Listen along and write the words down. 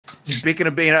Speaking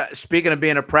of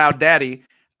being a proud daddy,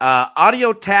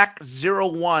 Audio Tac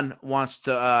 01 wants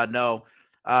to know.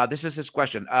 This is his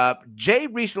question. Jay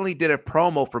recently did a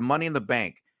promo for Money in the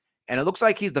Bank, and it looks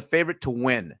like he's the favorite to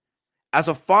win. As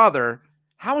a father,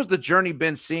 how has the journey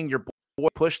been seeing your boy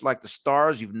pushed like the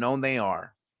stars you've known they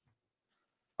are?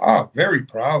 Oh, very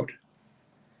proud.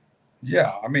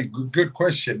 Yeah, I mean, good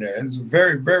question there. It's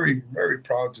very, very, very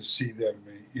proud to see them,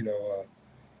 you know,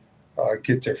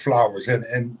 get their flowers.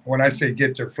 And when I say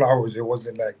get their flowers, it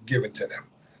wasn't like given to them.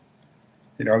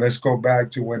 You know, let's go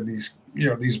back to when these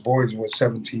boys were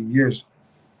 17 years,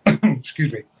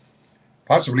 excuse me,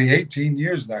 possibly 18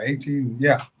 years now, 18,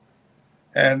 yeah.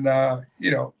 And,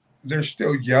 they're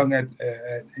still young at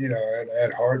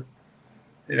heart,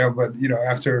 but,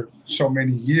 after so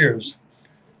many years,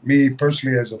 me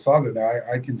personally as a father now,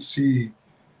 I can see,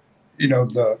 you know,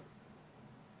 the,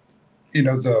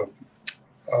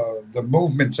 the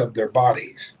movements of their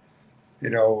bodies,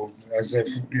 as if,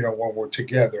 when we're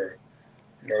together,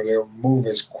 they don't move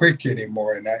as quick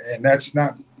anymore, and that's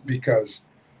not because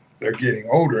they're getting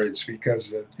older. It's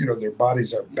because their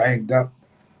bodies are banged up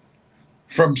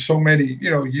from so many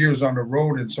years on the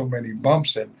road and so many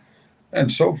bumps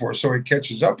and so forth. So it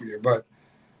catches up with you. But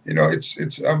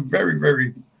it's I'm very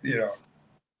very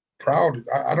proud.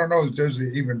 I don't know if there's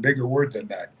an even bigger word than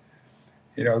that.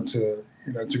 To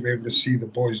be able to see the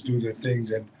boys do their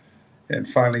things and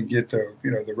finally get the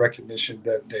recognition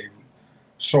that they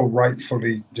so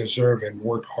rightfully deserve and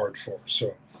work hard for.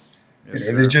 So Yes,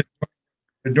 they sir. just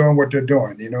they're doing what they're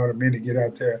doing. You know what I mean? To get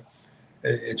out there,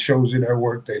 it shows in their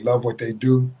work. They love what they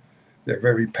do. They're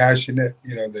very passionate.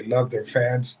 They love their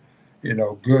fans.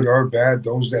 Good or bad,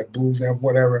 those that boo them,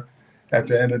 whatever. At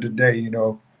the end of the day,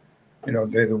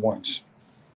 they're the ones.